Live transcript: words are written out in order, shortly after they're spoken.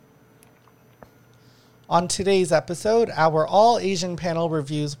On today's episode, our all-Asian panel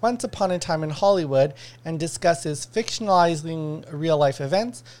reviews Once Upon a Time in Hollywood and discusses fictionalizing real-life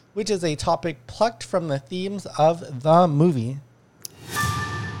events, which is a topic plucked from the themes of the movie.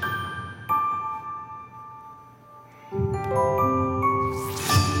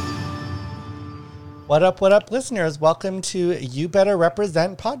 What up, listeners? Welcome to You Better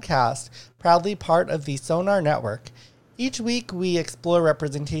Represent podcast, proudly part of the Sonar Network. Each week, we explore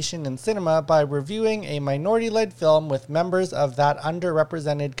representation in cinema by reviewing a minority-led film with members of that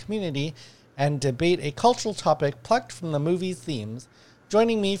underrepresented community and debate a cultural topic plucked from the movie's themes.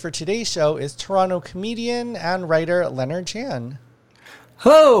 Joining me for today's show is Toronto comedian and writer Leonard Chan.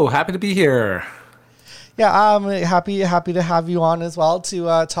 Hello, happy to be here. Yeah, I'm happy to have you on as well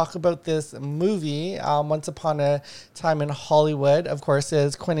to talk about this movie, Once Upon a Time in Hollywood. Of course,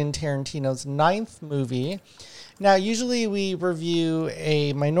 is Quentin Tarantino's 9th movie. Now, usually we review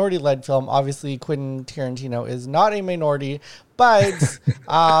a minority-led film. Obviously, Quentin Tarantino is not a minority, but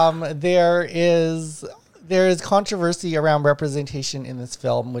there is controversy around representation in this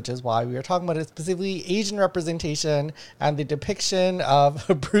film, which is why we are talking about it, specifically Asian representation and the depiction of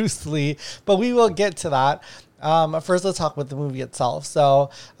Bruce Lee. But we will get to that. First, let's talk about the movie itself.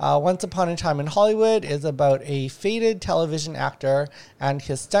 So, Once Upon a Time in Hollywood is about a faded television actor and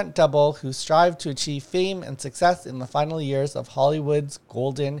his stunt double who strive to achieve fame and success in the final years of Hollywood's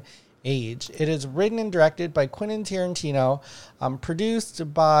golden age. It is written and directed by Quentin Tarantino,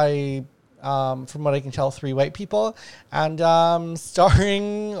 produced by, from what I can tell, 3 white people, and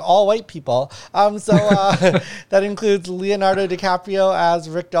starring all white people. That includes Leonardo DiCaprio as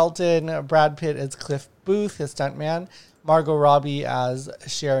Rick Dalton, Brad Pitt as Cliff Booth, his stuntman, Margot Robbie as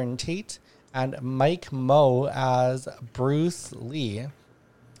Sharon Tate, and Mike Moh as Bruce Lee.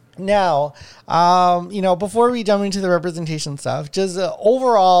 Now, before we jump into the representation stuff, just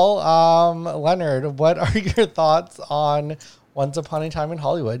overall, Leonard, what are your thoughts on Once Upon a Time in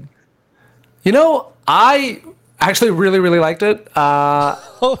Hollywood? You know, I actually really liked it.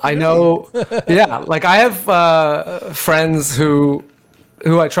 I know, yeah, like I have friends who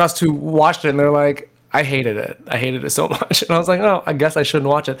I trust who watched it and they're like, I hated it so much. And I was like, oh, I guess I shouldn't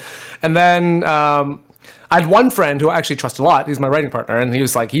watch it. And then I had one friend who I actually trust a lot. He's my writing partner, and he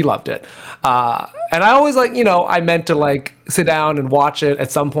was like, he loved it. And I always I meant to like sit down and watch it at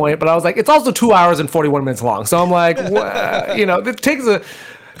some point, but I was like, it's also 2 hours and 41 minutes long. So I'm like, it takes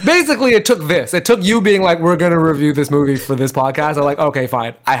basically, it took this. It took you being like, we're going to review this movie for this podcast. I'm like, okay,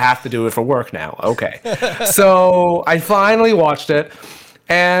 fine. I have to do it for work now. Okay. So I finally watched it.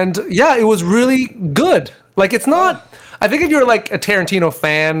 And yeah, it was really good. Like, it's not... I think if you're like a Tarantino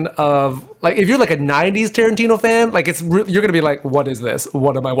fan of... Like, if you're like a 90s Tarantino fan, like, you're going to be like, what is this?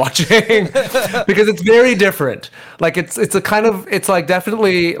 What am I watching? Because it's very different. Like, it's like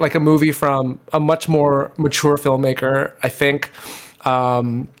definitely like a movie from a much more mature filmmaker, I think.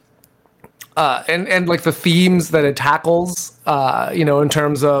 And like the themes that it tackles, in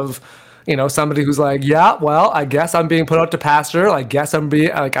terms of, somebody who's like, yeah, well, I guess I'm being put out to pasture. I guess I'm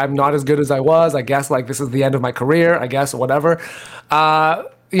not as good as I was. I guess like this is the end of my career. I guess whatever.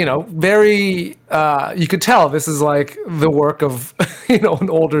 Very, you could tell this is like the work of, an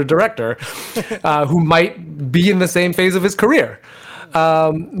older director, who might be in the same phase of his career.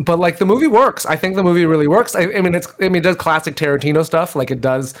 But like the movie works. I think the movie really works. It does classic Tarantino stuff. Like it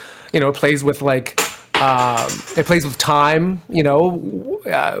does, it plays with like, it plays with time, as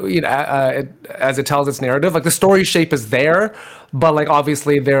it tells its narrative. Like the story shape is there, but like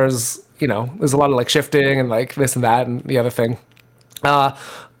obviously there's a lot of like shifting and like this and that and the other thing. The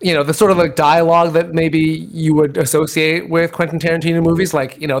sort of like dialogue that maybe you would associate with Quentin Tarantino movies,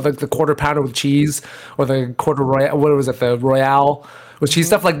 like, the quarter pounder with cheese or the quarter royale, what was it, the royale with cheese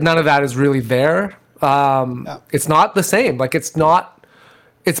stuff, like none of that is really there. It's not the same. Like it's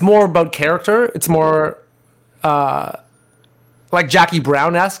more about character. It's more like Jackie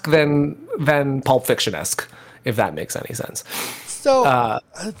Brown-esque than Pulp Fiction-esque, if that makes any sense. So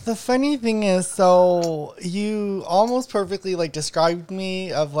the funny thing is, so you almost perfectly like described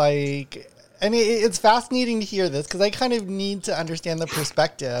me of like, and it's fascinating to hear this because I kind of need to understand the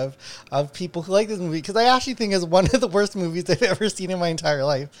perspective of people who like this movie, because I actually think it's one of the worst movies I've ever seen in my entire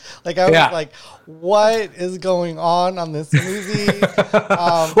life. Like I was like, what is going on this movie?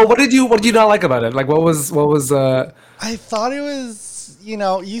 Well, what did you not like about it? Like what was I thought it was,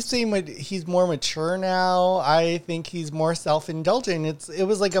 you say he's more mature now. I think he's more self-indulgent. It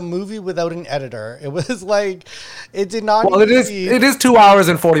was like a movie without an editor. It was like, it did not. Well, it is 2 hours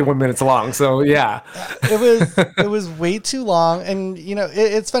and 41 minutes long. So yeah, it was way too long. And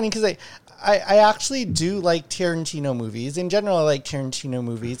it's funny because I actually do like Tarantino movies. In general, I like Tarantino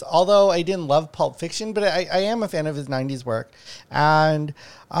movies, although I didn't love Pulp Fiction, but I am a fan of his 90s work. And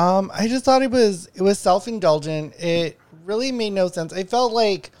I just thought it was self-indulgent. It really made no sense. I felt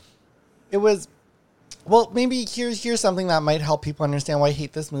like it was, well, maybe here's something that might help people understand why I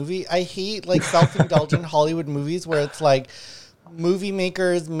hate this movie. I hate like self-indulgent Hollywood movies where it's like movie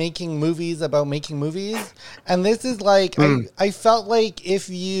makers making movies about making movies. And this is like, I felt like if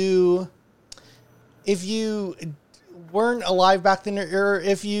you weren't alive back then, or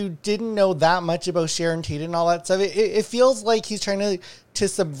if you didn't know that much about Sharon Tate and all that stuff, it feels like he's trying to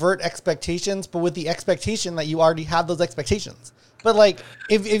subvert expectations, but with the expectation that you already have those expectations. But like,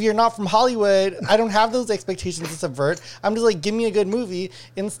 if you're not from Hollywood, I don't have those expectations to subvert. I'm just like, give me a good movie.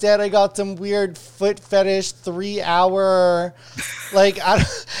 Instead, I got some weird foot fetish 3-hour, like,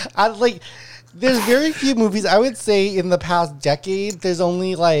 I like, there's very few movies. I would say in the past decade, there's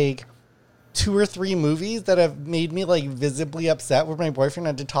only like 2 or 3 movies that have made me like visibly upset where my boyfriend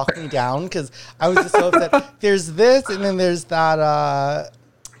had to talk me down because I was just so upset. There's this, and then there's that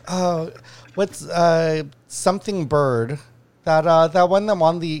Something Bird, that one that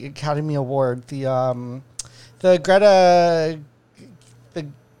won the Academy Award, the Greta,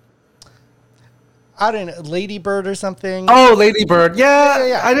 I don't know, Lady Bird or something. Oh, Lady Bird.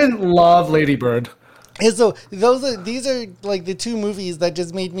 Yeah. I didn't love Lady Bird. And so these are like the 2 movies that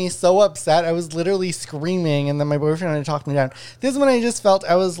just made me so upset. I was literally screaming, and then my boyfriend had to talk me down. This one I just felt,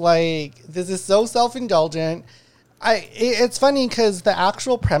 I was like, this is so self-indulgent. It's funny because the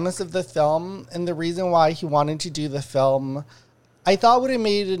actual premise of the film and the reason why he wanted to do the film, I thought would have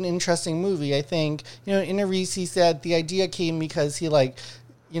made an interesting movie. I think, in interviews he said the idea came because he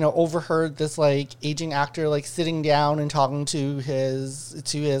overheard this like aging actor like sitting down and talking to his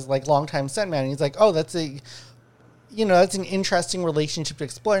like longtime stuntman. And he's like, oh, that's an interesting relationship to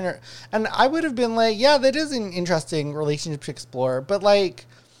explore. And I would have been like, yeah, that is an interesting relationship to explore. But like,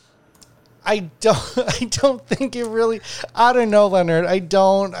 I don't think it really, I don't know, Leonard. I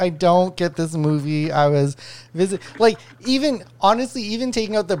don't get this movie. I was even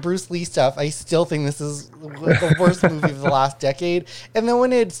taking out the Bruce Lee stuff, I still think this is the worst movie of the last decade. And then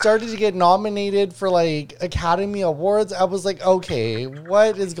when it started to get nominated for like Academy Awards, I was like, okay,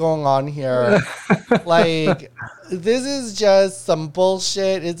 what is going on here? Like, this is just some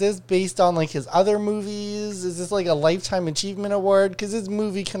bullshit. Is this based on like his other movies? Is this like a Lifetime Achievement Award? Because this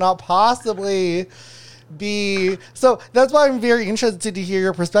movie cannot possibly be. So that's why I'm very interested to hear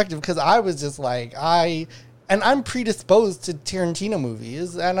your perspective, because I was just like, I'm predisposed to Tarantino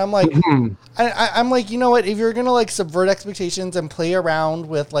movies, and I'm like, I'm like, you know what? If you're gonna like subvert expectations and play around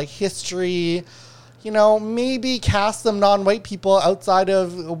with like history, maybe cast some non-white people outside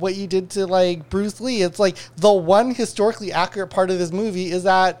of what you did to like Bruce Lee. It's like the one historically accurate part of this movie is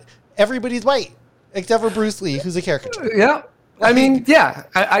that everybody's white except for Bruce Lee, who's a caricature. Yeah, I mean, yeah.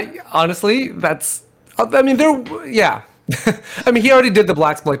 I honestly, yeah. I mean, he already did the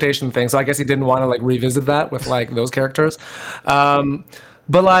blaxploitation thing, so I guess he didn't want to like revisit that with like those characters. But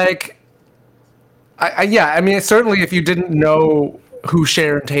like, I mean, certainly if you didn't know who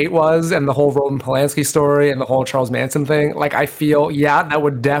Sharon Tate was and the whole Roman Polanski story and the whole Charles Manson thing, like, I feel, that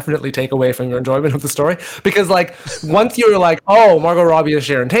would definitely take away from your enjoyment of the story. Because like, once you're like, oh, Margot Robbie is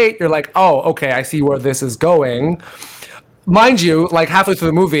Sharon Tate, you're like, oh, okay, I see where this is going. Mind you, like halfway through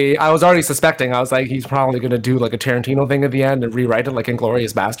the movie, I was already suspecting. I was like, he's probably going to do like a Tarantino thing at the end and rewrite it like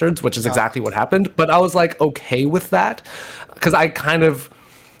Inglourious Bastards, which is exactly what happened. But I was like, okay with that, because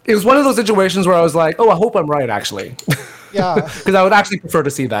it was one of those situations where I was like, oh, I hope I'm right, actually. Yeah. Because I would actually prefer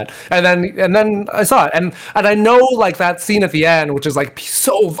to see that. And then I saw it. And I know like that scene at the end, which is like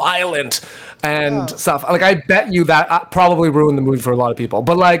so violent and stuff. Like, I bet you that probably ruined the movie for a lot of people.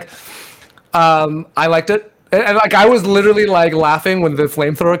 But like, I liked it. And like, I was literally like laughing when the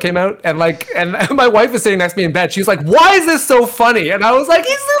flamethrower came out, and my wife was sitting next to me in bed. She's like, "Why is this so funny?" And I was like,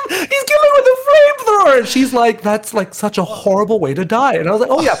 "He's killing with a flamethrower." And she's like, "That's like such a horrible way to die." And I was like,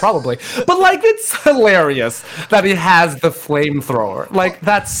 "Oh yeah, probably." But like, it's hilarious that he has the flamethrower. Like,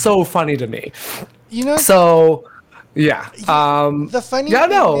 that's so funny to me. So. Yeah. The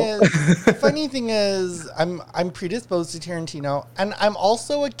funny thing is, I'm predisposed to Tarantino, and I'm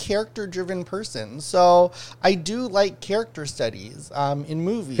also a character-driven person. So I do like character studies in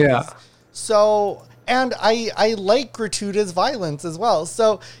movies. Yeah. So, and I like gratuitous violence as well.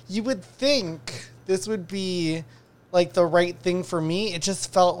 So you would think this would be like the right thing for me. It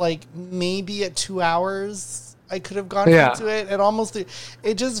just felt like maybe at 2 hours I could have gone into it.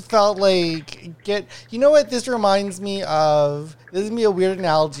 It just felt like, you know what this reminds me of? This is going to be a weird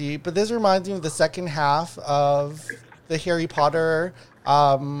analogy, but this reminds me of the second half of the Harry Potter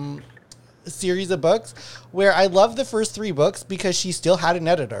series of books where I love the first 3 books because she still had an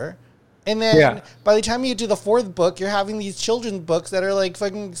editor. And then by the time you get to the 4th book, you're having these children's books that are like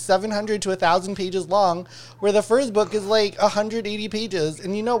fucking 700 to 1,000 pages long, where the first book is like 180 pages.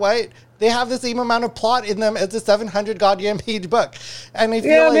 And you know what? They have the same amount of plot in them as a 700 goddamn page book. And I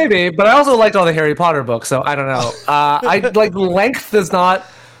feel like, maybe. But I also liked all the Harry Potter books, so I don't know. I like length does not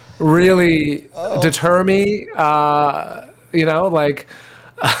really deter me. It's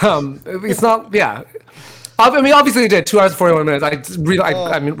not. Yeah. I mean, obviously it did. 2 hours and 41 minutes. I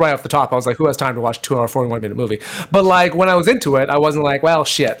mean, right off the top, I was like, who has time to watch a 2 hour, 41 minute movie? But like when I was into it, I wasn't like, well,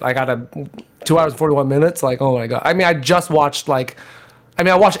 shit, I got 2 hours and 41 minutes. Like, oh my God. I mean, I watched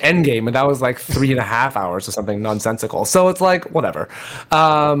Endgame and that was like 3.5 hours or something nonsensical. So it's like, whatever.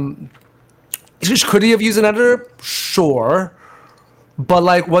 Could he have used an editor? Sure. But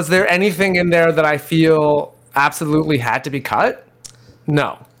like, was there anything in there that I feel absolutely had to be cut?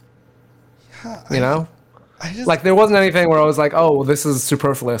 No. You know? Like there wasn't anything where I was like, oh, this is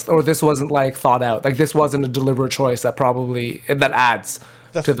superfluous, or this wasn't like thought out. Like this wasn't a deliberate choice that adds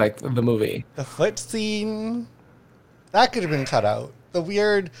to like the movie. The foot scene, that could have been cut out.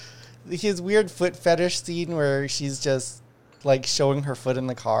 His weird foot fetish scene where she's just like showing her foot in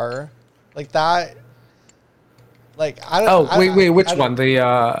the car, like that. Like I don't. Oh wait, which one?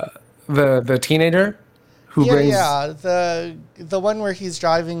 The teenager. The one where he's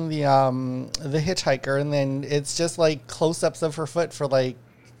driving the hitchhiker, and then it's just like close-ups of her foot for like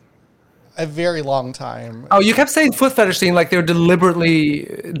a very long time. Oh, you kept saying foot fetish scene like they were deliberately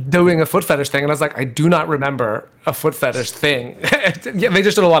doing a foot fetish thing, and I was like, I do not remember a foot fetish thing. Yeah, they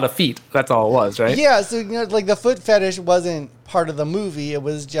just did a lot of feet. That's all it was, right? Yeah, so like the foot fetish wasn't part of the movie; it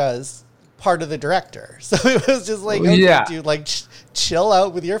was just part of the director. So it was just like, okay, dude, like chill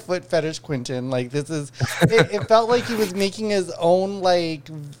out with your foot fetish, Quentin. Like this is, it felt like he was making his own like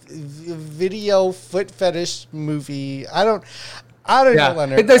video foot fetish movie. I don't know,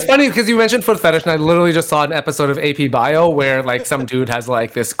 Leonard. It's funny because you mentioned foot fetish, and I literally just saw an episode of AP Bio where like some dude has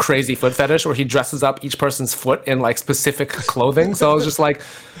like this crazy foot fetish where he dresses up each person's foot in like specific clothing. So I was just like,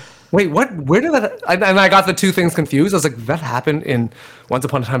 wait, what? Where did that? And I got the two things confused. I was like, that happened in Once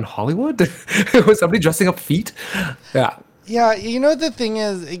Upon a Time in Hollywood? Was somebody dressing up feet? Yeah. Yeah, you know, the thing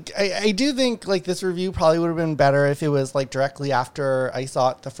is, I do think like this review probably would have been better if it was like directly after I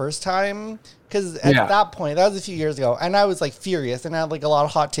saw it the first time. Because at that point, that was a few years ago, and I was like furious and I had like a lot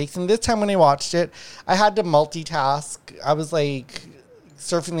of hot takes. And this time when I watched it, I had to multitask. I was like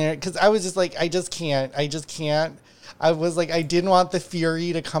surfing there because I was just like, I just can't. I was like, I didn't want the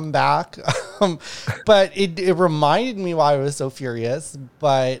fury to come back. But it reminded me why I was so furious,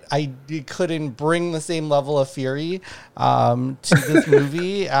 but I couldn't bring the same level of fury to this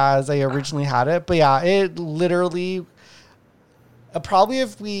movie as I originally had it. But yeah, it literally, probably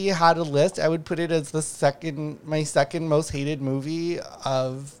if we had a list, I would put it as my second most hated movie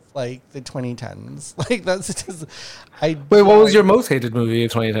of like the 2010s. Like that's just, Wait, what was your most hated movie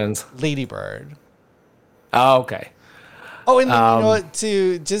of 2010s? Lady Bird. Oh, okay. Oh, and then you know what?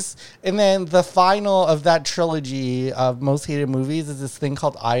 And then the final of that trilogy of most hated movies is this thing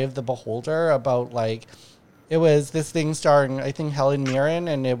called Eye of the Beholder, about like, it was this thing starring, I think, Helen Mirren,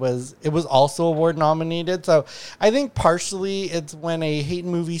 and it was also award nominated. So I think partially it's when I hate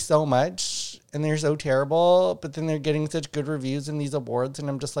movies so much and they're so terrible, but then they're getting such good reviews in these awards, and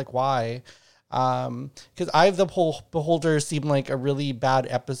I'm just like, why? Because Eye of the Beholder seemed like a really bad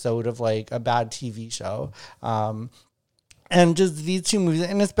episode of like a bad TV show. And just these two movies,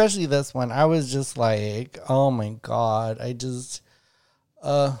 and especially this one, I was just like, oh my God,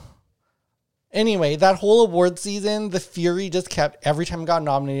 anyway, that whole award season, the fury just kept, every time I got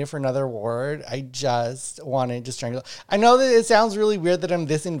nominated for another award, I just wanted to strangle. I know that it sounds really weird that I'm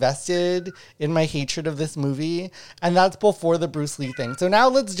this invested in my hatred of this movie, and that's before the Bruce Lee thing. So now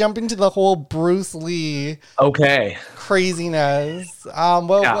let's jump into the whole Bruce Lee craziness.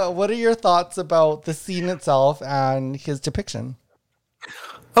 What are your thoughts about the scene itself and his depiction?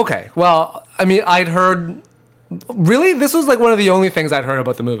 Okay, well, I mean, I'd heard... Really, this was like one of the only things I'd heard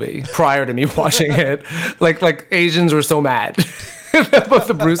about the movie prior to me watching it. Like Asians were so mad about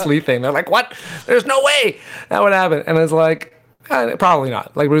the Bruce Lee thing. They're like, "What? There's no way that would happen." And I was like, probably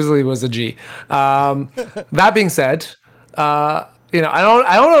not. Like Bruce Lee was a G. That being said, I don't know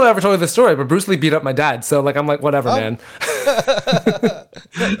if I ever told you this story, but Bruce Lee beat up my dad. So like, I'm like, whatever, man.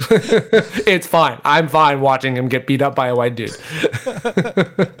 It's fine. I'm fine watching him get beat up by a white dude.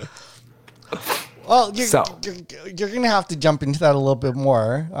 Well, you're going to have to jump into that a little bit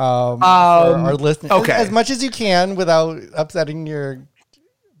more for our listeners. Okay. As much as you can without upsetting your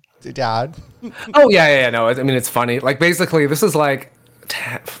dad. Oh, yeah. No, I mean, it's funny. Like, basically, this is like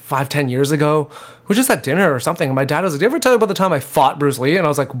 10 years ago. We were just at dinner or something. And my dad was like, "Did I ever tell you about the time I fought Bruce Lee?" And I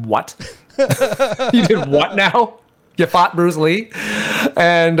was like, "What? You did what now? You fought Bruce Lee?"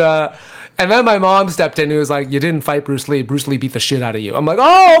 And then my mom stepped in and was like, "You didn't fight Bruce Lee. Bruce Lee beat the shit out of you." I'm like,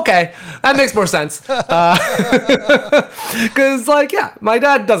 "Oh, okay. That makes more sense." Because, like, yeah, my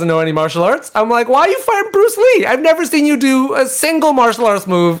dad doesn't know any martial arts. I'm like, "Why are you fighting Bruce Lee? I've never seen you do a single martial arts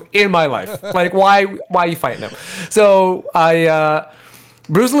move in my life. Like, why are you fighting him?" So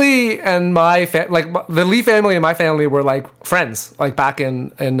Bruce Lee and the Lee family and my family were like friends, like back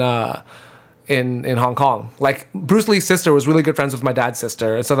in Hong Kong. Like Bruce Lee's sister was really good friends with my dad's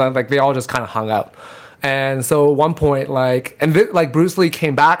sister, and so then like they all just kind of hung out. And so at one point, Bruce Lee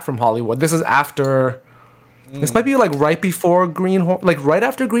came back from Hollywood. This is after, this might be like right before right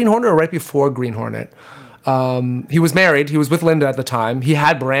after Green Hornet or right before Green Hornet. He was married. He was with Linda at the time. He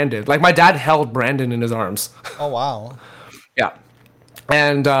had Brandon. Like my dad held Brandon in his arms. Oh wow. Yeah.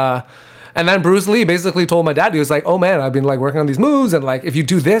 And then Bruce Lee basically told my dad, he was like, "Oh man, I've been like working on these moves, and like if you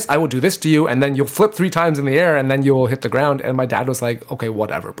do this, I will do this to you, and then you'll flip 3 times in the air, and then you'll hit the ground." And my dad was like, "Okay,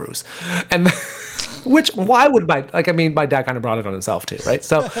 whatever, Bruce." And why would my dad kind of brought it on himself too, right?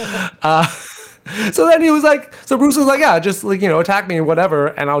 So, so then he was like, so Bruce was like, "Yeah, just like, attack me or whatever,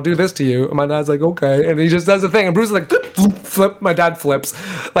 and I'll do this to you." And my dad's like, "Okay," and he just does the thing, and Bruce is like, flip. My dad flips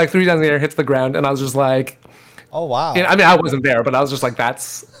like 3 times in the air, hits the ground, and I was just like, "Oh wow!" I wasn't there, but I was just like,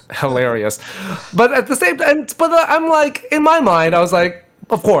 "That's hilarious." But at the same time, I'm like, in my mind, I was like,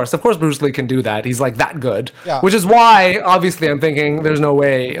 of course Bruce Lee can do that. He's like that good. Yeah. Which is why, obviously, I'm thinking there's no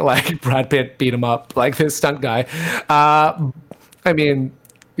way like Brad Pitt beat him up like this stunt guy.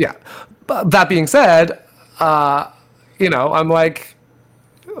 Yeah. But that being said, I'm like,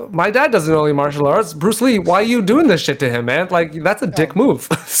 my dad doesn't know any martial arts. Bruce Lee, why are you doing this shit to him, man? Like, that's a dick move.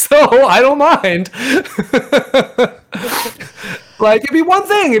 So I don't mind. Like, it'd be one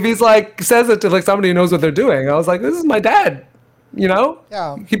thing if he's like, says it to like somebody who knows what they're doing. I was like, this is my dad,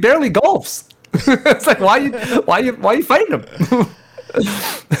 Yeah. He barely golfs. It's like, why you fighting him?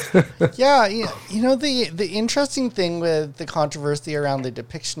 Yeah, the interesting thing with the controversy around the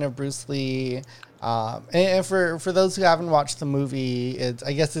depiction of Bruce Lee, and for those who haven't watched the movie,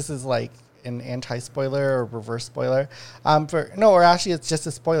 I guess this is like an anti-spoiler or reverse spoiler. Or actually it's just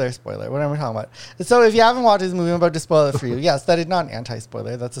a spoiler. What am I talking about? So if you haven't watched this movie, I'm about to spoil it for you. Yes, that is not an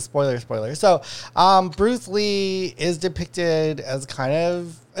anti-spoiler. That's a spoiler. So Bruce Lee is depicted as kind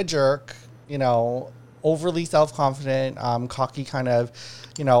of a jerk, overly self-confident, cocky kind of,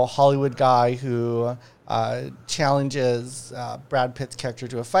 Hollywood guy who challenges Brad Pitt's character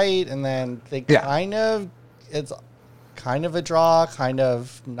to a fight, and then it's kind of a draw, kind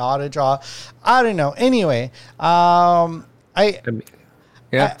of not a draw. I don't know. Anyway,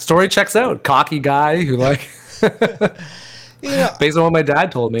 story checks out. Cocky guy who like, based on what my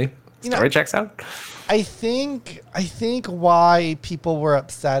dad told me, story checks out. I think why people were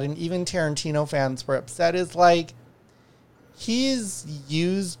upset, and even Tarantino fans were upset, is like he's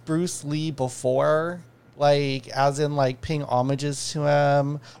used Bruce Lee before, like as in like paying homages to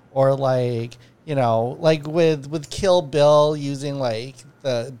him, or like like with Kill Bill using like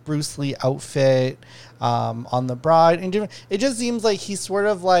the Bruce Lee outfit on the bride, and it just seems like he's sort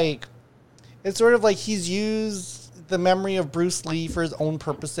of like he's used the memory of Bruce Lee for his own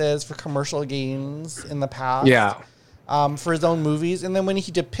purposes, for commercial gains in the past. Yeah. For his own movies. And then when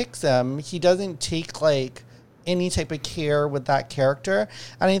he depicts him, he doesn't take like any type of care with that character.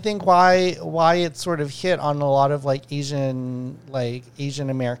 And I think why it sort of hit on a lot of like Asian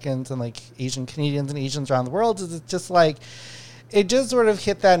Americans and like Asian Canadians and Asians around the world is it's just like, it just sort of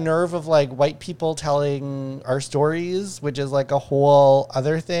hit that nerve of like white people telling our stories, which is like a whole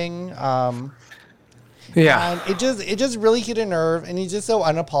other thing. Yeah. And it just really hit a nerve, and he's just so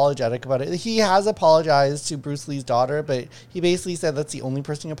unapologetic about it. He has apologized to Bruce Lee's daughter, but he basically said that's the only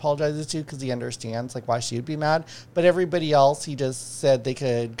person he apologizes to because he understands like why she would be mad. But everybody else, he just said they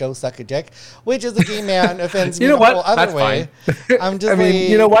could go suck a dick, which as a gay man offends me the whole other that's way. Fine. I'm just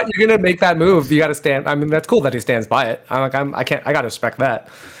you know what? You're gonna make that move. You got to stand. I mean, that's cool that he stands by it. I gotta respect that.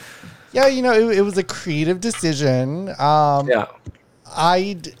 Yeah, it was a creative decision. Yeah.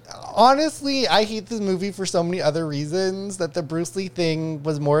 Honestly, I hate this movie for so many other reasons that the Bruce Lee thing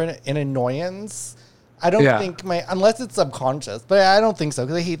was more an annoyance. I don't think unless it's subconscious, but I don't think so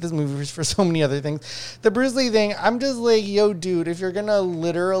because I hate this movie for so many other things. The Bruce Lee thing, I'm just like, yo, dude, if you're gonna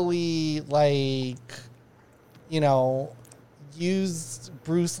literally like, use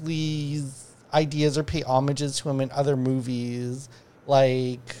Bruce Lee's ideas or pay homages to him in other movies,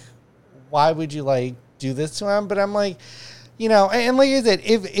 like, why would you like do this to him? But I'm like, you know, and like I said,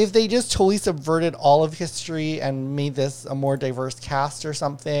 if they just totally subverted all of history and made this a more diverse cast or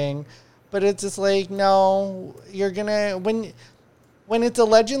something, but it's just like, no, you're gonna when it's a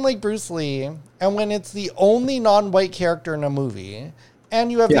legend like Bruce Lee, and when it's the only non-white character in a movie, and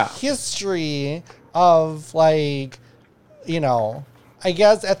you have the history of, like, you know, I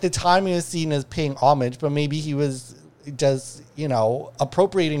guess at the time he was seen as paying homage, but maybe he was just, you know,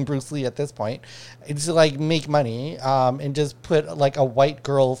 appropriating Bruce Lee at this point to, like, make money, and just put, like, a white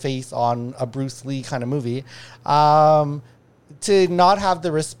girl face on a Bruce Lee kind of movie. To not have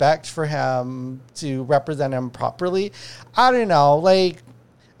the respect for him to represent him properly. I don't know. Like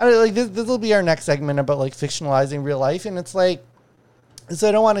this will be our next segment about, like, fictionalizing real life. And it's like, so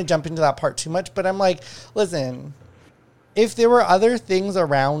I don't want to jump into that part too much, but I'm like, listen, if there were other things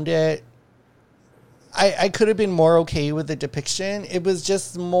around it, I could have been more okay with the depiction. It was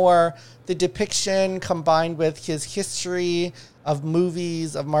just more the depiction combined with his history of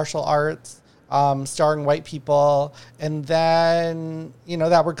movies, of martial arts, starring white people, and then, you know,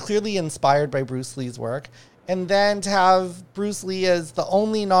 that were clearly inspired by Bruce Lee's work. And then to have Bruce Lee as the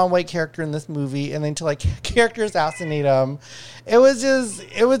only non-white character in this movie, and then to, like, character assassinate him, it was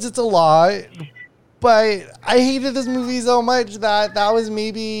just a lot. But I hated this movie so much that was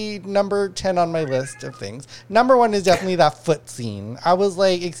maybe number 10 on my list of things. Number 1 is definitely that foot scene. I was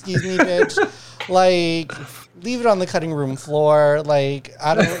like, excuse me, bitch. Like, leave it on the cutting room floor. Like,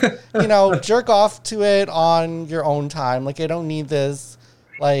 I don't, you know, jerk off to it on your own time. Like, I don't need this,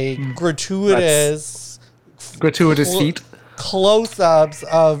 like, gratuitous feet. Close-ups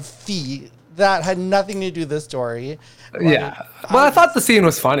of feet that had nothing to do with the story. Like, yeah. Well, I thought the scene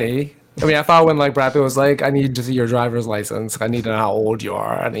was funny. I mean, I thought when, like, Brad Pitt was like, I need to see your driver's license. I need to know how old you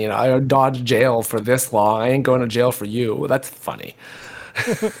are. And, you know, I dodged jail for this long. I ain't going to jail for you. That's funny.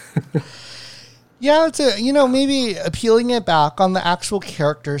 Yeah, to, you know, maybe peeling it back on the actual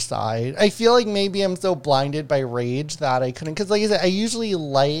character side. I feel like maybe I'm so blinded by rage that I couldn't. Because, like I said, I usually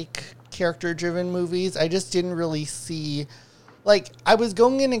like character-driven movies. I just didn't really see... Like, I was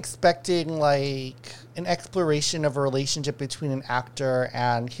going in expecting, like, an exploration of a relationship between an actor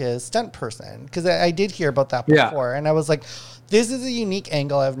and his stunt person. Because I did hear about that before. Yeah. And I was like, this is a unique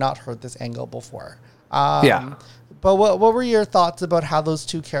angle. I've not heard this angle before. But what were your thoughts about how those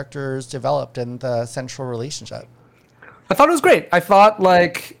two characters developed and the central relationship? I thought it was great. I thought,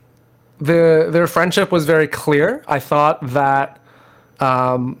 like, their friendship was very clear. I thought that,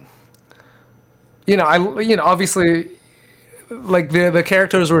 obviously... like the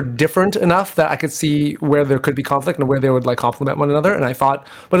characters were different enough that I could see where there could be conflict and where they would, like, complement one another. And I thought,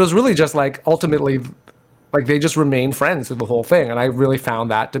 but it was really just, like, ultimately, like, they just remained friends through the whole thing. And I really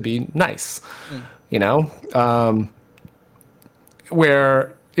found that to be nice, you know,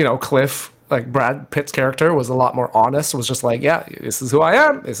 where, you know, Cliff, like, Brad Pitt's character was a lot more honest. It was just like, yeah, this is who I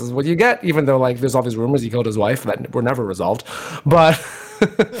am. This is what you get. Even though, like, there's all these rumors he killed his wife that were never resolved. But,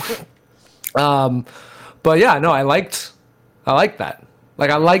 but yeah, no, I liked that. Like,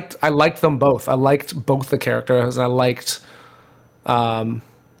 I liked them both. I liked both the characters. I liked,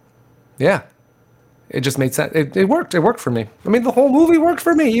 yeah, it just made sense. It worked. It worked for me. I mean, the whole movie worked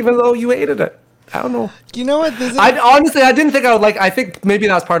for me, even though you hated it. I don't know. You know what? I honestly, I didn't think I would like. I think maybe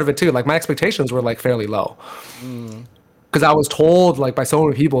that was part of it too. Like, my expectations were, like, fairly low, because I was told, like, by so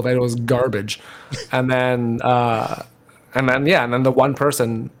many people that it was garbage, and then the one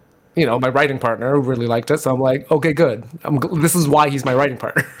person, you know, my writing partner, really liked it. So I'm like, okay, good. This is why he's my writing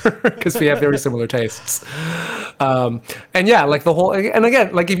partner, because we have very similar tastes. And yeah, like, the whole, and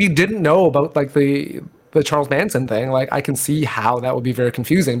again, like, if you didn't know about, like, the Charles Manson thing, like, I can see how that would be very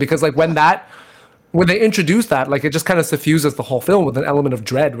confusing, because, like, when they introduce that, like, it just kind of suffuses the whole film with an element of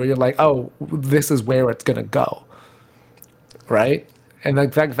dread where you're like, oh, this is where it's going to go. Right. And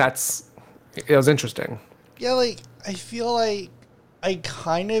like, it was interesting. Yeah. Like, I feel like I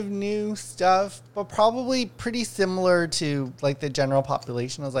kind of knew stuff, but probably pretty similar to, like, the general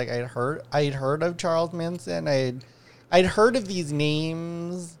population. I was like, I'd heard of Charles Manson. I'd heard of these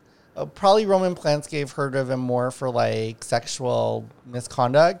names. Probably Roman Polanski, I've heard of him more for, like, sexual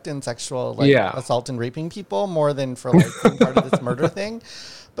misconduct and sexual, like, assault and raping people, more than for, like, being part of this murder thing.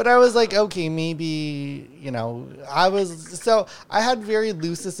 But I was like, okay, maybe, you know, I had very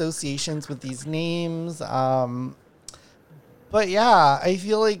loose associations with these names. But yeah, I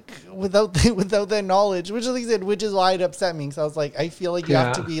feel like without that knowledge, which, like I said, which is why it upset me. So I was like, I feel like you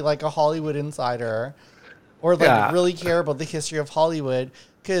have to be, like, a Hollywood insider, or, like, really care about the history of Hollywood,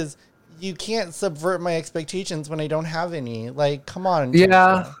 because you can't subvert my expectations when I don't have any. Like, come on.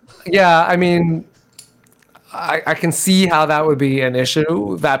 Yeah. Yeah. I mean, I can see how that would be an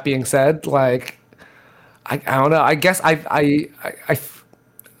issue. That being said, like, I don't know. I guess I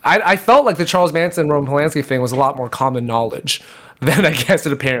felt like the Charles Manson Roman Polanski thing was a lot more common knowledge than I guess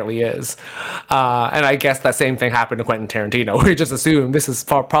it apparently is. And I guess that same thing happened to Quentin Tarantino. We just assume this is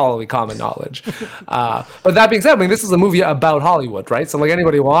probably common knowledge. But that being said, I mean, this is a movie about Hollywood, right? So like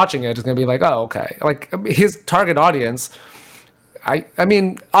anybody watching it is going to be like, oh, okay. Like his target audience, I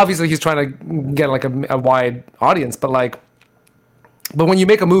mean, obviously he's trying to get like a wide audience, but when you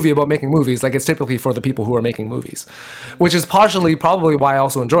make a movie about making movies, like it's typically for the people who are making movies, which is partially probably why I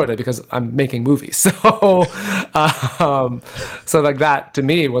also enjoyed it because I'm making movies. So, so like that to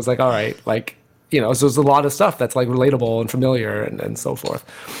me was like, all right, like, you know, so there's a lot of stuff that's like relatable and familiar and so forth.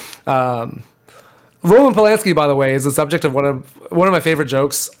 Roman Polanski, by the way, is the subject of one of my favorite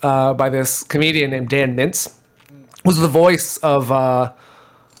jokes by this comedian named Dan Mintz, who's the voice of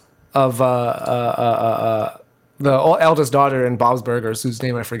the eldest daughter in Bob's Burgers, whose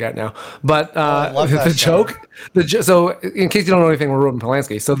name I forget now. But the joke, so in case you don't know anything about Roman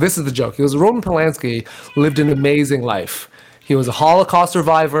Polanski, so this is the joke. He was Roman Polanski lived an amazing life. He was a Holocaust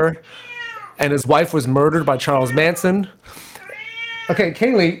survivor, and his wife was murdered by Charles Manson. Okay,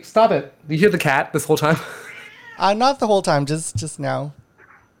 Kaylee, stop it. Do you hear the cat this whole time? Not the whole time, just now.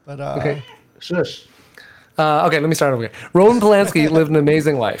 But okay, shush. Okay, let me start over here. Roman Polanski lived an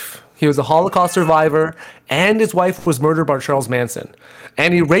amazing life. He was a Holocaust survivor, and his wife was murdered by Charles Manson.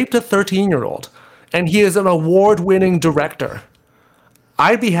 And he raped a 13-year-old. And he is an award-winning director.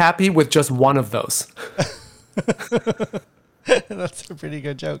 I'd be happy with just one of those. That's a pretty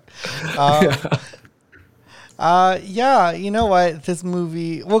good joke. Yeah, you know what? This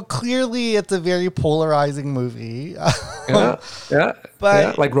movie, well, clearly it's a very polarizing movie. Yeah.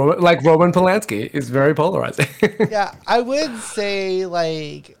 But like Roman Polanski is very polarizing. yeah, I would say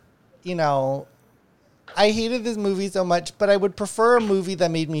like, you know, I hated this movie so much, but I would prefer a movie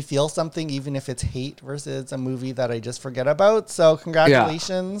that made me feel something, even if it's hate, versus a movie that I just forget about. So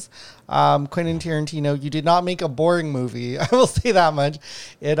congratulations, Quentin Tarantino. You did not make a boring movie. I will say that much.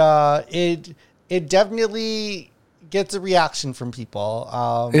 It definitely gets a reaction from people.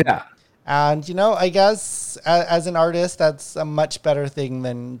 And, you know, I guess as an artist, that's a much better thing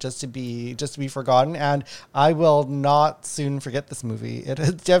than just to be forgotten. And I will not soon forget this movie. It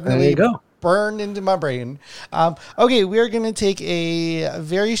has definitely burned into my brain. Okay, we're going to take a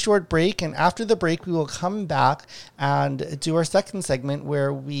very short break. And after the break, we will come back and do our second segment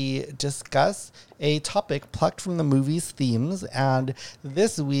where we discuss a topic plucked from the movie's themes. And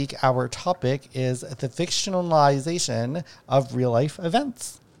this week, our topic is the fictionalization of real life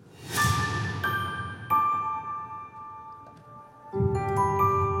events.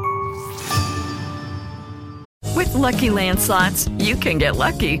 With Lucky Land Slots, you can get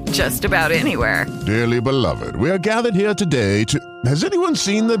lucky just about anywhere. Dearly beloved, we are gathered here today to... Has anyone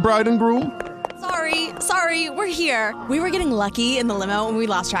seen the bride and groom? Sorry, we're here. We were getting lucky in the limo and we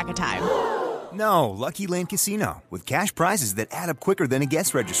lost track of time. No, Lucky Land Casino, with cash prizes that add up quicker than a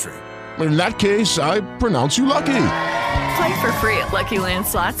guest registry. In that case, I pronounce you lucky. Play for free at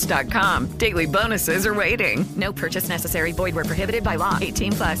LuckyLandSlots.com. Daily bonuses are waiting. No purchase necessary. Void where prohibited by law.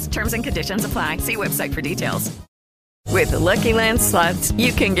 18+. Terms and conditions apply. See website for details. With Lucky Land Slots,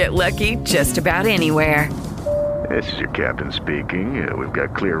 you can get lucky just about anywhere. This is your captain speaking. We've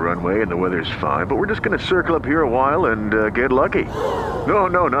got clear runway and the weather's fine, but we're just going to circle up here a while and get lucky. No,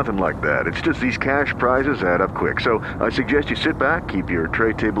 nothing like that. It's just these cash prizes add up quick. So I suggest you sit back, keep your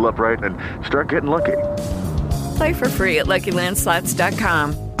tray table upright, and start getting lucky. Play for free at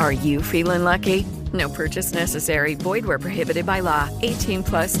LuckyLandSlots.com. Are you feeling lucky? No purchase necessary. Void where prohibited by law.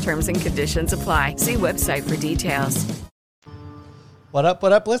 18+ terms and conditions apply. See website for details. What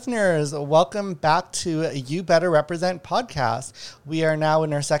up, listeners? Welcome back to You Better Represent podcast. We are now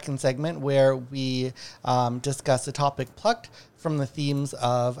in our second segment where we discuss a topic plucked from the themes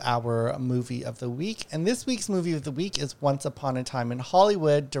of our movie of the week. And this week's movie of the week is Once Upon a Time in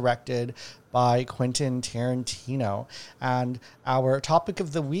Hollywood, directed by Quentin Tarantino. And our topic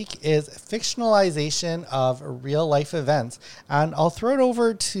of the week is fictionalization of real life events. And I'll throw it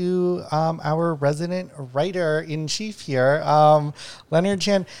over to our resident writer-in-chief here, Leonard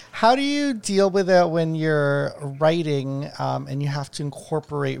Chan. How do you deal with it when you're writing and you have to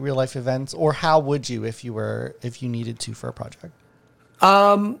incorporate real life events, or how would you if you needed to for a project?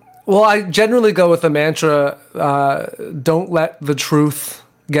 Well, I generally go with the mantra, don't let the truth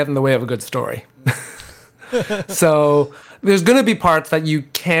get in the way of a good story. So there's going to be parts that you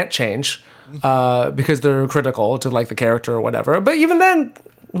can't change because they're critical to like the character or whatever. But even then,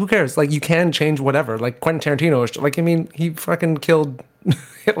 who cares? Like, you can change whatever. Like Quentin Tarantino, like, I mean, he fucking killed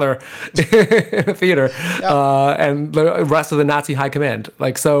Hitler in a theater and the rest of the Nazi high command.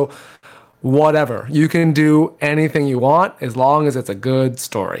 Like, so whatever. You can do anything you want as long as it's a good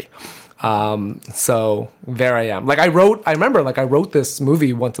story. So there I am. Like I remember I wrote this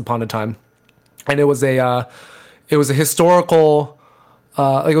movie once upon a time, and it was a historical,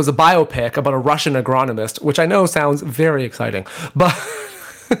 it was a biopic about a Russian agronomist, which I know sounds very exciting, but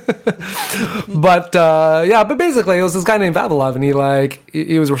but basically it was this guy named Vavilov, and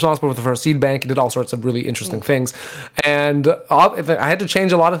he was responsible for the first seed bank. He did all sorts of really interesting things, and I had to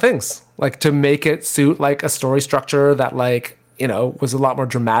change a lot of things like to make it suit like a story structure that was a lot more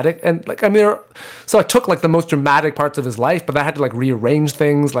dramatic. And so I took like the most dramatic parts of his life, but I had to like rearrange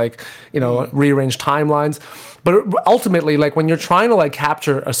things, rearrange timelines. But ultimately, like when you're trying to like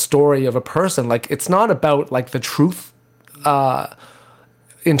capture a story of a person, like it's not about like the truth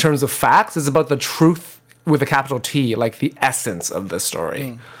in terms of facts. It's about the truth with a capital T, like the essence of the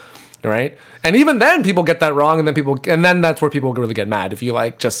story. Right? And even then people get that wrong, and then that's where people really get mad if you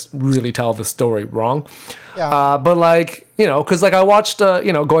like just really tell the story wrong. Yeah. But like, because like I watched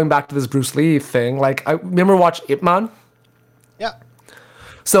going back to this Bruce Lee thing, like I remember watched Ip Man. Yeah.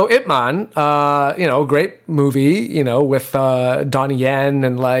 So Ip Man, great movie, with Donnie Yen,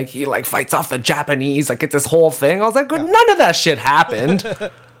 and like he like fights off the Japanese, like it's this whole thing. I was like, none of that shit happened.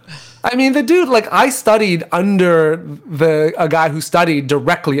 I mean, the dude, like, I studied under a guy who studied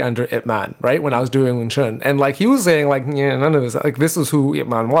directly under Ip Man, right, when I was doing Wing Chun. And, like, he was saying, like, yeah, none of this, like, this is who Ip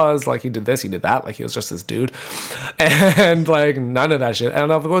Man was. Like, he did this, he did that. Like, he was just this dude. And, like, none of that shit.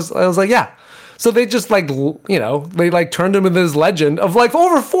 And, of course, I was like, yeah. So they just, like, they, like, turned him into this legend of, like,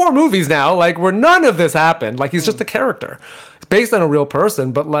 over 4 movies now, like, where none of this happened. Like, he's just a character. It's based on a real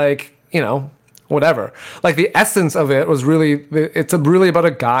person, but, like, whatever. Like the essence of it was it's really about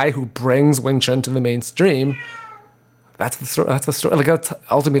a guy who brings Wing Chun to the mainstream. That's the story. That's the story. Like that's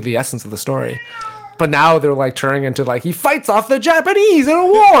ultimately the essence of the story. But now they're like turning into like he fights off the Japanese in a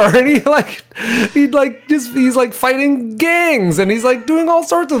war, and he's like fighting gangs, and he's like doing all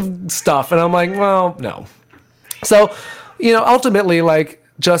sorts of stuff. And I'm like, well, no. So, ultimately, like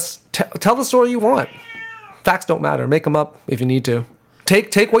just tell the story you want. Facts don't matter. Make them up if you need to.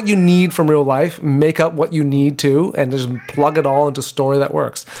 Take what you need from real life, make up what you need to, and just plug it all into a story that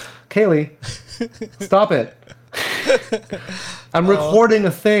works. Kaylee, stop it. I'm recording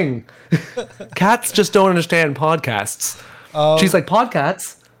a thing. Cats just don't understand podcasts. She's like,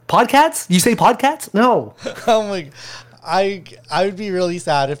 podcasts? Podcasts? You say podcasts? No. Oh my, I would be really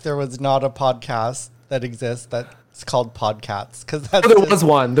sad if there was not a podcast that exists that's called Podcats, because there was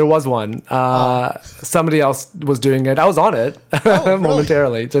one. Somebody else was doing it. I was on it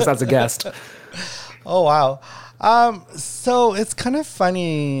momentarily, just as a guest. Oh wow. So it's kind of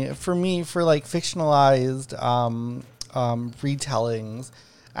funny for me for like fictionalized retellings,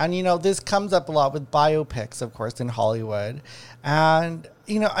 and this comes up a lot with biopics, of course, in Hollywood. And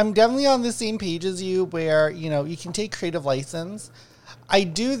I'm definitely on the same page as you, where you can take creative license. I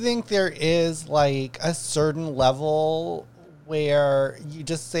do think there is like a certain level where you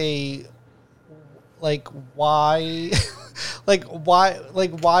just say, like, why,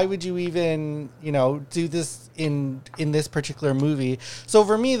 why would you even, do this in this particular movie? So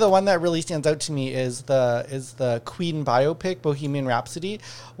for me, the one that really stands out to me is the Queen biopic, Bohemian Rhapsody,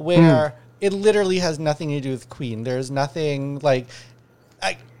 where it literally has nothing to do with Queen. There's nothing like,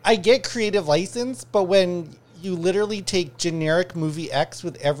 I get creative license, but when you literally take generic movie X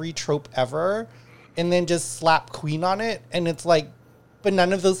with every trope ever and then just slap Queen on it, and it's like, but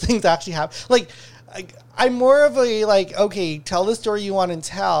none of those things actually happen. Like, I'm more of a, like, okay, tell the story you want to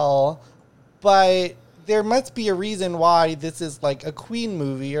tell, but there must be a reason why this is like a Queen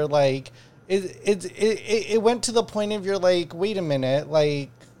movie, or like, it went to the point of you're like, wait a minute,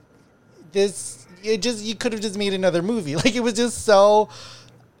 like, you could have just made another movie. Like, it was just so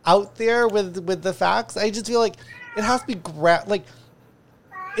out there with the facts. I just feel like it has to be like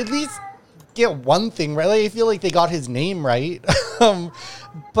at least get one thing right. Like, I feel like they got his name right,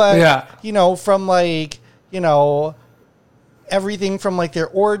 but yeah. From like everything from like their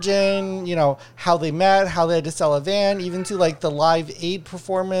origin, how they met, how they had to sell a van, even to like the Live Aid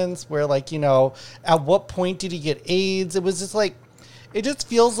performance, where like at what point did he get AIDS? It was just like, it just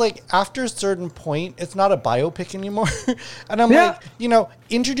feels like after a certain point, it's not a biopic anymore. And I'm like,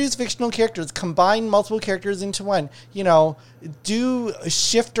 introduce fictional characters, combine multiple characters into one, do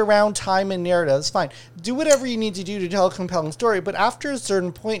shift around time and narratives, fine. Do whatever you need to do to tell a compelling story. But after a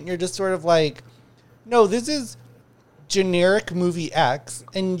certain point, you're just sort of like, no, this is generic movie X,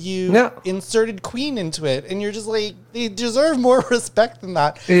 and you inserted Queen into it. And you're just like, they deserve more respect than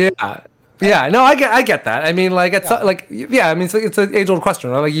that. Yeah. Yeah, no, I get that. I mean, like, it's like, I mean, it's an age-old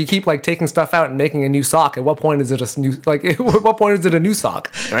question, right? Like, you keep like taking stuff out and making a new sock. At what point is it a new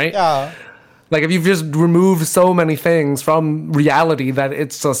sock, right? Yeah. Like if you've just removed so many things from reality that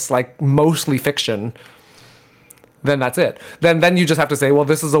it's just like mostly fiction, then that's it. Then you just have to say, well,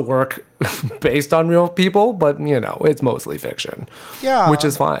 this is a work based on real people, but it's mostly fiction. Yeah. Which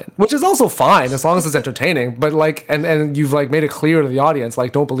is fine. Which is also fine as long as it's entertaining. But like, and you've like made it clear to the audience,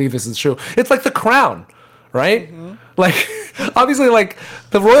 like, don't believe this is true. It's like The Crown, right? Mm-hmm. Like, obviously, like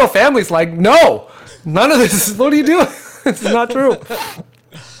the royal family's like, no, none of this. What are you doing? It's not true.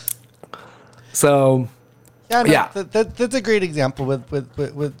 So. Yeah, that's a great example with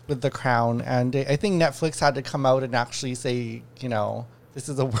The Crown, and I think Netflix had to come out and actually say, this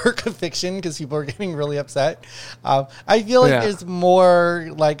is a work of fiction because people are getting really upset. I feel like there's more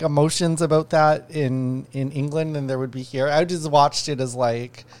like emotions about that in England than there would be here. I just watched it as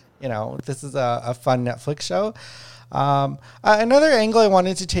like, this is a fun Netflix show. Another angle I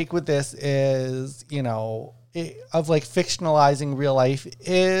wanted to take with this is, of like fictionalizing real life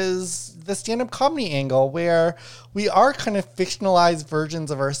is the stand-up comedy angle, where we are kind of fictionalized versions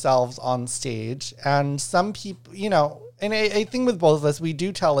of ourselves on stage. And some people, and I think with both of us, we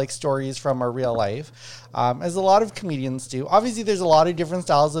do tell like stories from our real life, as a lot of comedians do. Obviously, there's a lot of different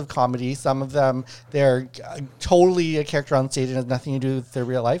styles of comedy. Some of them, they're totally a character on stage and has nothing to do with their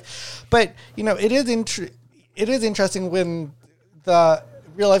real life. But, it is interesting when the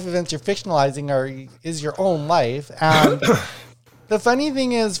real life events you're fictionalizing is your own life. And the funny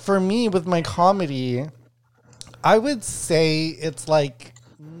thing is, for me with my comedy, I would say it's like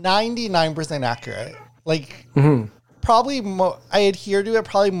 99% accurate. Like probably I adhere to it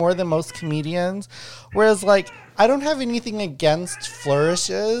probably more than most comedians. Whereas like, I don't have anything against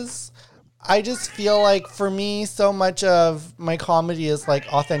flourishes. I just feel like for me, so much of my comedy is like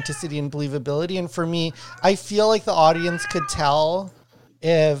authenticity and believability. And for me, I feel like the audience could tell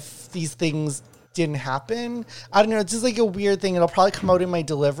if these things didn't happen. I don't know. It's just like a weird thing. It'll probably come out in my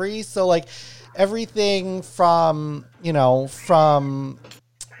delivery. So like everything from everything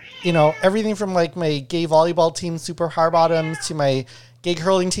from like my gay volleyball team, Super Hard Bottoms, to my gay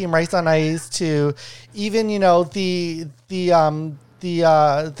curling team, Rice on Ice, to even, the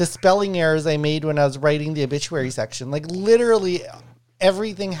spelling errors I made when I was writing the obituary section. Like literally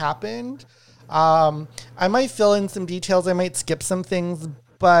everything happened. I might fill in some details. I might skip some things,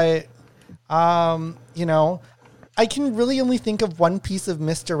 but, I can really only think of one piece of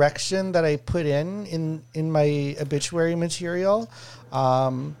misdirection that I put in my obituary material,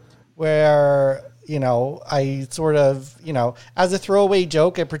 where, I sort of, as a throwaway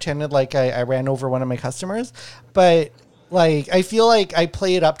joke, I pretended like I ran over one of my customers, but like, I feel like I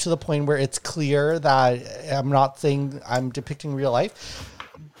play it up to the point where it's clear that I'm not saying I'm depicting real life,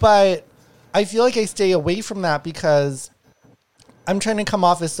 but I feel like I stay away from that because I'm trying to come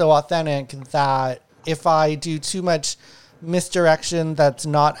off as so authentic that if I do too much misdirection that's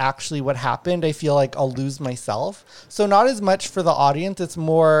not actually what happened, I feel like I'll lose myself. So not as much for the audience, it's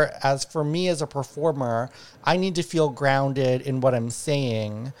more as for me as a performer, I need to feel grounded in what I'm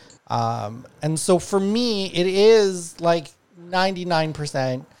saying. And so for me, it is like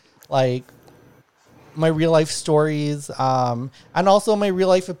 99% like my real life stories, and also my real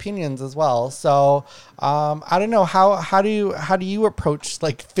life opinions as well. So I don't know, how do you approach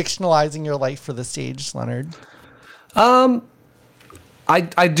like fictionalizing your life for the stage, Leonard? I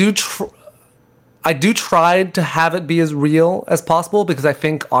do try to have it be as real as possible, because I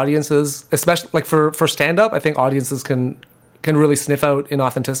think audiences, especially like for stand up, I think audiences can really sniff out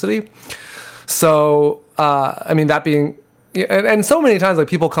inauthenticity. So I mean, that being, and so many times like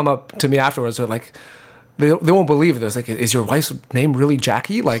people come up to me afterwards, they're like, they won't believe this. Like, is your wife's name really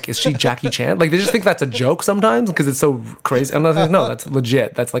Jackie? Like, is she Jackie Chan? Like, they just think that's a joke sometimes because it's so crazy. And I'm like, no, that's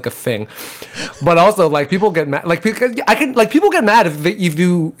legit. That's like a thing. But also, like, people get mad. Like, people get mad if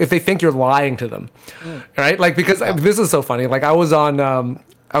they think you're lying to them, right? Like, because this is so funny. Like, I was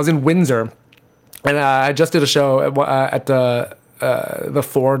in Windsor, and I just did a show at the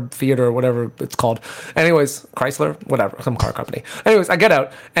Ford Theater or whatever it's called. Anyways, Chrysler, whatever, some car company. Anyways, I get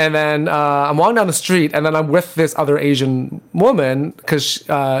out, and then I'm walking down the street, and then I'm with this other Asian woman, because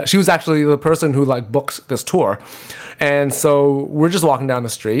she was actually the person who like booked this tour. And so we're just walking down the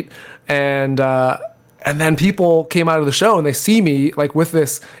street, and then people came out of the show and they see me like with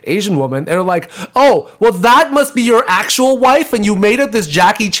this Asian woman. And they're like, oh, well, that must be your actual wife and you made up this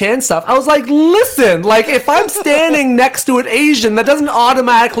Jackie Chan stuff. I was like, listen, like if I'm standing next to an Asian, that doesn't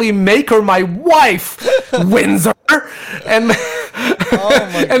automatically make her my wife, Windsor. And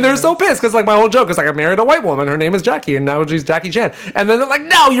and they're so pissed because like my whole joke is like I married a white woman. Her name is Jackie and now she's Jackie Chan. And then they're like,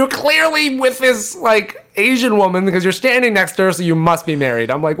 no, you're clearly with this like Asian woman because you're standing next to her, so you must be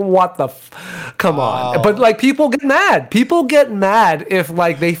married. I'm like, what the come on. But like people get mad. People get mad if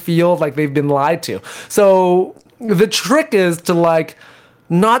like they feel like they've been lied to. So the trick is to like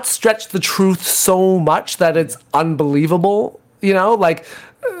not stretch the truth so much that it's unbelievable, you know, like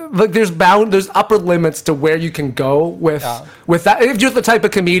there's upper limits to where you can go with that. If you're the type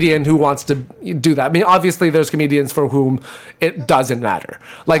of comedian who wants to do that. I mean, obviously there's comedians for whom it doesn't matter.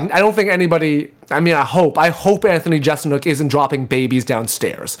 Like, I don't think anybody, I mean, I hope Anthony Jeselnik isn't dropping babies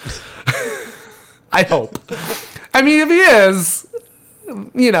downstairs. I hope. I mean, if he is,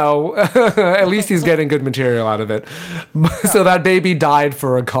 you know, at least he's getting good material out of it. So that baby died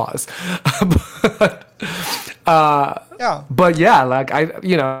for a cause. But yeah, like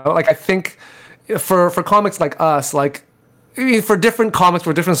I think for comics like us, like for different comics,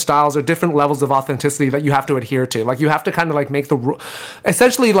 for different styles or different levels of authenticity that you have to adhere to, like you have to kind of like make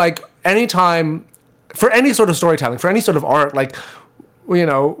essentially like anytime for any sort of storytelling, for any sort of art, like, you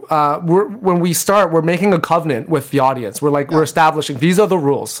know, when we start, we're making a covenant with the audience. We're establishing these are the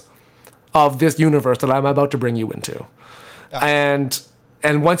rules of this universe that I'm about to bring you into, and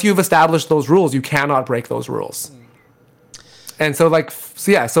once you've established those rules, you cannot break those rules. And so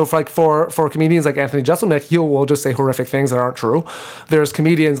for comedians like Anthony Jeselnik, he will just say horrific things that aren't true. There's a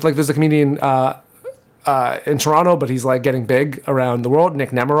comedian in Toronto, but he's like getting big around the world, Nick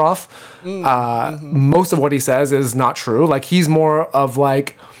Nemiroff. Most of what he says is not true. Like he's more of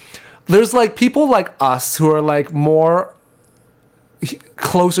like, there's like people like us who are like more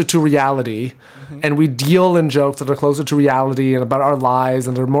closer to reality, and we deal in jokes that are closer to reality and about our lives,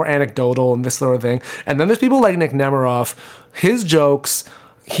 and they're more anecdotal and this sort of thing. And then there's people like Nick Nemiroff. His jokes,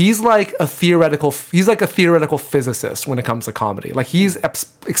 he's like a theoretical physicist when it comes to comedy. Like he's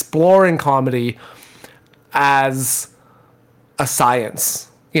exploring comedy as a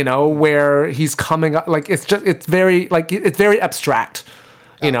science, you know, where he's coming up, like it's very abstract.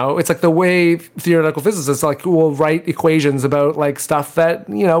 You know, it's like the way theoretical physicists like will write equations about like stuff that,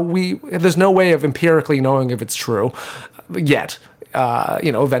 you know, there's no way of empirically knowing if it's true yet.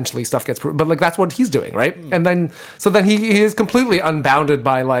 You know, eventually stuff gets proven, but like that's what he's doing, right? And then he is completely unbounded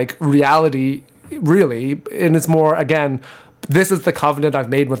by like reality, really, and it's more, again, this is the covenant I've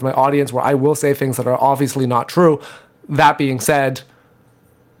made with my audience where I will say things that are obviously not true. That being said,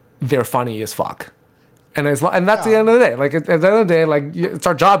 they're funny as fuck. And that's the end of the day. Like at the end of the day, like it's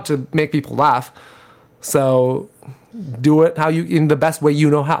our job to make people laugh. So do it in the best way you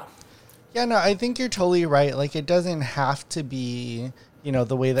know how. Yeah, no, I think you're totally right. Like it doesn't have to be, you know,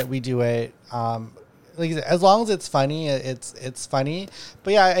 the way that we do it. Like as long as it's funny, it's funny.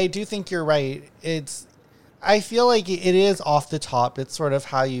 But yeah, I do think you're right. I feel like it is off the top. It's sort of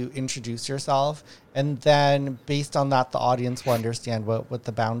how you introduce yourself, and then based on that, the audience will understand what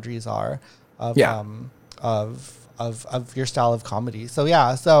the boundaries are of your style of comedy. So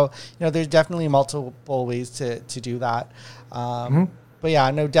yeah, you know, there's definitely multiple ways to do that. But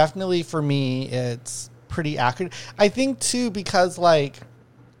yeah, no, definitely for me, it's pretty accurate. I think too, because like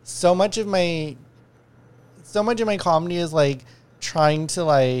so much of my comedy is like trying to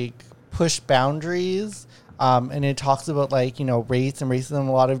like push boundaries. And it talks about like, you know, race and racism,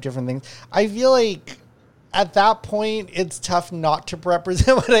 a lot of different things. I feel like at that point, it's tough not to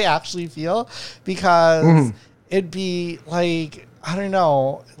represent what I actually feel, because it'd be like, I don't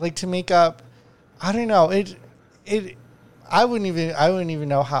know, like to make up, I don't know, I wouldn't even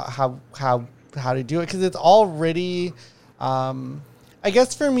know how to do it, because it's already, I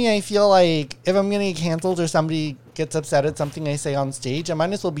guess for me, I feel like if I'm going to get canceled or somebody gets upset at something I say on stage, it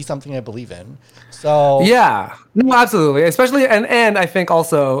might as well be something I believe in. So yeah, no, absolutely. Especially, and I think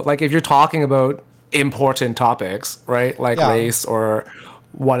also, like if you're talking about important topics, right? Like race or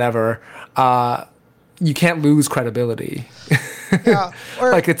whatever, you can't lose credibility. Yeah,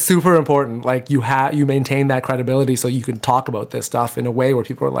 like it's super important. Like you maintain that credibility so you can talk about this stuff in a way where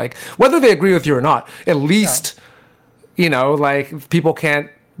people are like, whether they agree with you or not, at least, you know, like people can't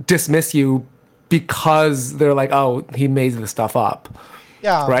dismiss you because they're like, oh, he made this stuff up.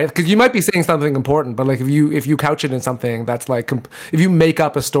 Yeah. Right? Because you might be saying something important, but like if you couch it in something that's like, if you make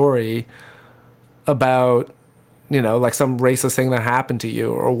up a story about, you know, like some racist thing that happened to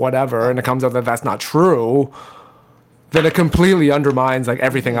you or whatever, and it comes out that that's not true, then it completely undermines like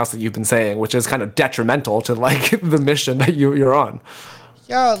everything else that you've been saying, which is kind of detrimental to like the mission that you're on.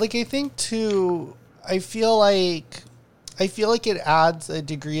 Yeah, like I think too, I feel like it adds a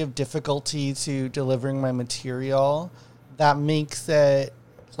degree of difficulty to delivering my material that makes it,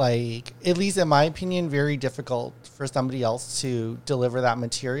 like, at least in my opinion, very difficult for somebody else to deliver that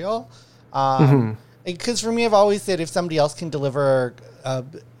material. Because for me, I've always said if somebody else can deliver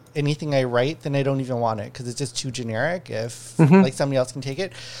anything I write, then I don't even want it because it's just too generic if like somebody else can take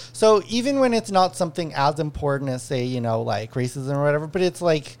it. So even when it's not something as important as, say, you know, like racism or whatever, but it's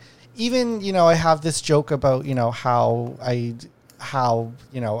like, even, you know, I have this joke about, you know, how,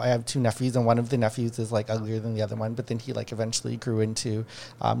 you know, I have 2 nephews and one of the nephews is like uglier than the other one, but then he like eventually grew into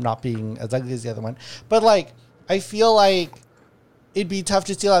not being as ugly as the other one. But like, I feel like it'd be tough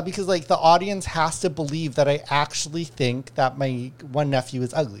to steal that because like the audience has to believe that I actually think that my one nephew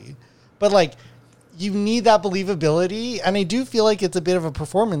is ugly. But like, you need that believability. And I do feel like it's a bit of a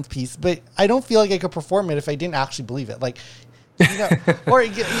performance piece, but I don't feel like I could perform it if I didn't actually believe it. Like, you know, or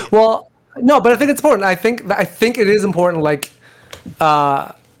well, no, but I think it's important. I think it is important, like,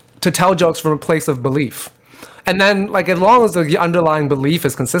 to tell jokes from a place of belief. And then, like, as long as the underlying belief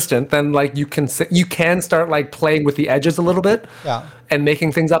is consistent, then like you can start like playing with the edges a little bit, and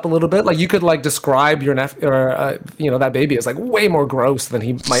making things up a little bit. Like you could like describe your nephew or you know, that baby as like way more gross than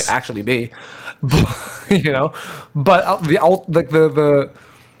he might actually be, you know. But the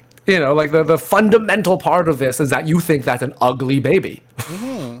you know, like the fundamental part of this is that you think that's an ugly baby.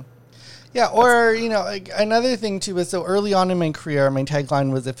 Mm-hmm. Yeah, or, you know, like another thing too is, so early on in my career, my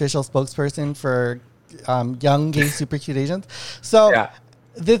tagline was official spokesperson for young gay super cute Asians. So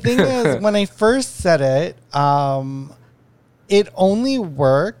the thing is, when I first said it, it only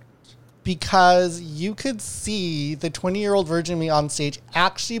worked because you could see the 20-year-old version of me on stage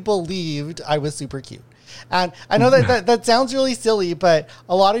actually believed I was super cute. And I know that sounds really silly, but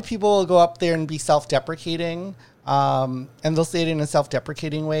a lot of people will go up there and be self-deprecating. And they'll say it in a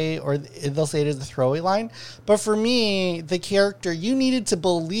self-deprecating way, or they'll say it as a throwaway line. But for me, the character, you needed to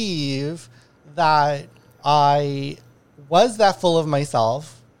believe that I was that full of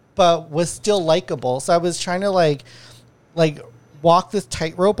myself, but was still likable. So I was trying to like walk this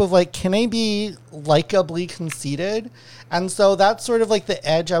tightrope of like, can I be likably conceited? And so that's sort of like the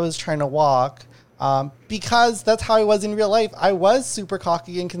edge I was trying to walk, because that's how I was in real life. I was super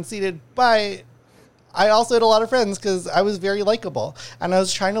cocky and conceited, but I also had a lot of friends because I was very likable, and I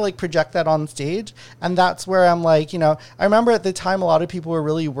was trying to like project that on stage. And that's where I'm like, you know, I remember at the time a lot of people were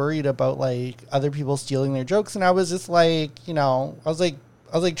really worried about like other people stealing their jokes. And I was just like, you know, I was like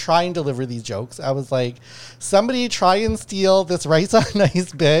try and deliver these jokes. I was like, somebody try and steal this rice on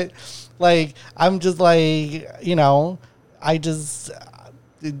ice bit. Like, I'm just like, you know, I just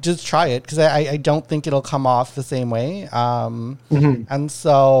try it because I don't think it'll come off the same way. And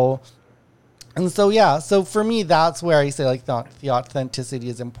so, yeah, so for me, that's where I say like the authenticity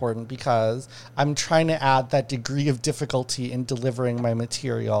is important, because I'm trying to add that degree of difficulty in delivering my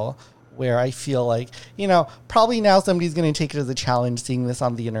material, where I feel like, you know, probably now somebody's going to take it as a challenge seeing this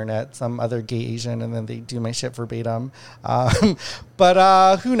on the internet, some other gay Asian, and then they do my shit verbatim.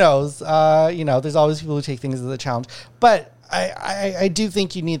 But who knows? You know, there's always people who take things as a challenge. But I do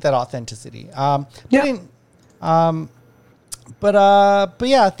think you need that authenticity. But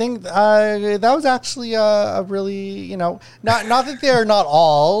yeah, I think that was actually a really, you know, not that they're not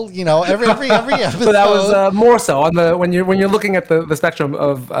all, you know, every episode. But that was more so on the when you're looking at the spectrum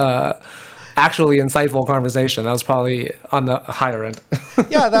of actually insightful conversation. That was probably on the higher end.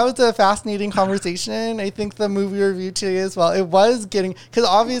 Yeah, that was a fascinating conversation. I think the movie review today as well, it was getting, because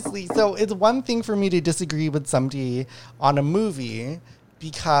obviously, so it's one thing for me to disagree with somebody on a movie,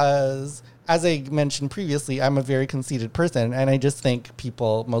 because as I mentioned previously, I'm a very conceited person, and I just think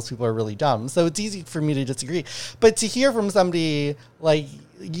most people are really dumb. So it's easy for me to disagree. But to hear from somebody like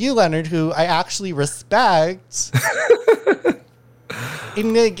you, Leonard, who I actually respect,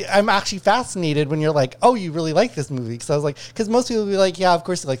 I'm actually fascinated when you're like, oh, you really like this movie. Because I was like, because most people will be like, yeah, of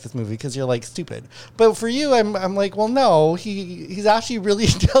course you like this movie because you're like stupid. But for you, I'm like, well, no, he's actually really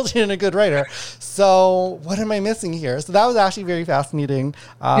intelligent and a good writer. So what am I missing here? So that was actually very fascinating.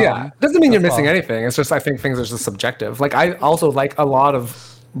 Yeah, doesn't mean you're missing anything. It's just I think things are just subjective. Like I also like a lot of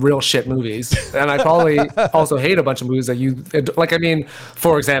real shit movies, and I probably also hate a bunch of movies that you like. I mean,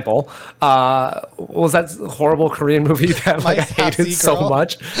 for example, was that horrible Korean movie that like I hated so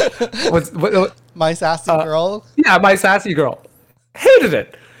much? My Sassy Girl? Yeah, My Sassy Girl. Hated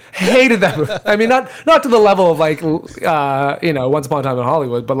it. Hated that movie. I mean, not to the level of like you know, Once Upon a Time in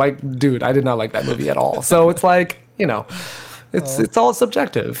Hollywood, but like, dude, I did not like that movie at all. So it's like, you know, it's all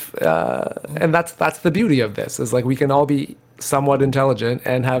subjective, and that's the beauty of this, is like we can all be somewhat intelligent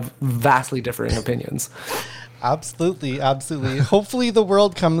and have vastly differing opinions. Absolutely. Hopefully the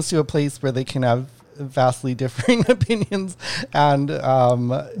world comes to a place where they can have vastly differing opinions. And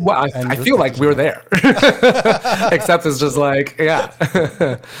I feel like we're there, except it's just like,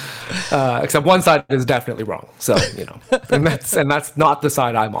 except one side is definitely wrong. So, and that's not the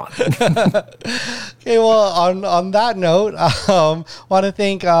side I'm on. Okay, well, on that note, want to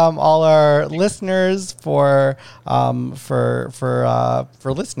thank all our listeners for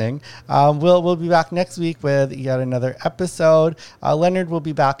listening. We'll be back next week with yet another episode. Leonard will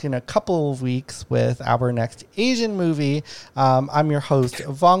be back in a couple of weeks with our next Asian movie. I'm your host,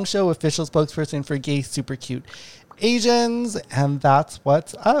 Vong Show, official spokesperson for Gay Super Cute Asians, and that's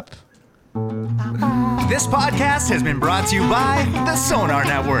what's up. This podcast has been brought to you by the Sonar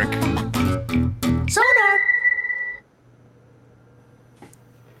Network.